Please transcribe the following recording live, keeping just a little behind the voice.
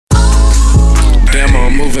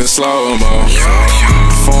moving slow-mo.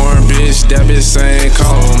 Foreign bitch, that bitch saying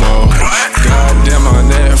Como. Goddamn, my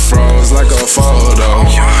neck froze like a photo.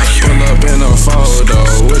 Pull up in a photo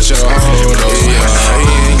with your hodo.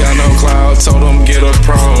 He ain't got no clout, told him get a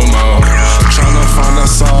promo. Tryna find the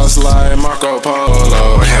sauce like Marco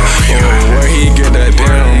Polo. Where he get that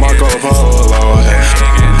damn Marco Polo?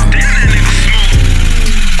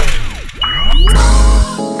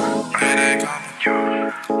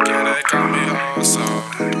 Yeah, they call me Oso.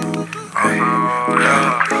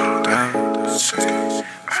 Yeah, damn.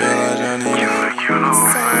 Feel like Johnny.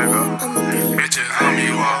 Bitches on me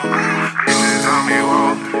walk. Bitches on me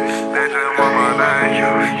walk. They just want my name.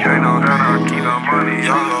 They know that I keep the money.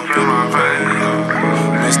 Y'all gon' feel my pain.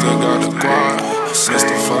 Mr. got the quad.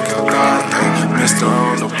 Mr. fuck your thought. Mr.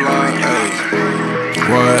 on the block.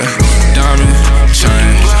 What? Diamond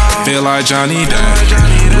chain. Feel like Johnny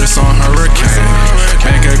Depp. Wrist on hurricane.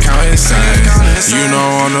 Bank account insane. You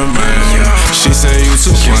know I'm the man. She say you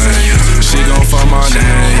too plain. She gon' fuck my name.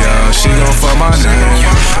 Yeah, she gon' fuck my name.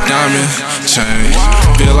 Diamond chain.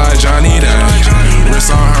 Feel like Johnny Depp.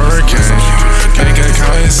 Wrist on hurricane. Bank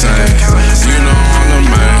account insane. You know I'm the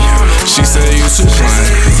man. She say you too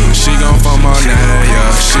plain. She gon' fuck my name.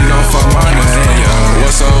 Yeah, she gon' fuck my name. Yeah.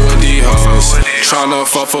 What's up with these hoes? Tryna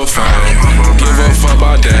fuck for fame. Give a fuck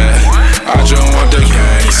about that. I just want the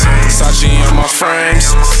gangs. Sachi on my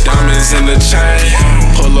frames. Diamonds in the chain.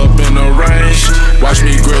 Pull up in the range. Watch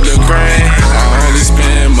me grill the grain. I only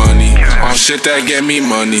spend money on shit that get me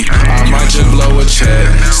money. I might just blow a check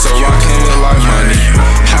so I can look like money.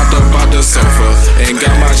 Hopped up out the sofa and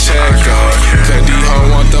got my check up. Cause these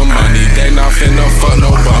hoes want the money. They not finna fuck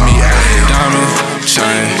no bummy. Diamond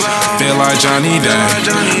chain. Feel like Johnny Depp.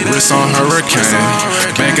 Wrist on hurricane.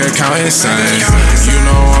 Bank account insane. You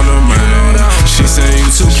know I'm the man. She say you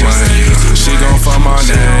too plain. She gon' fuck my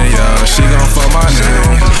name. Yeah, she gon' fuck my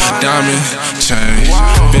name. Diamond chain.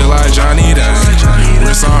 Feel like Johnny Depp.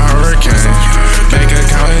 Wrist on hurricane. Bank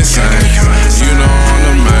account insane.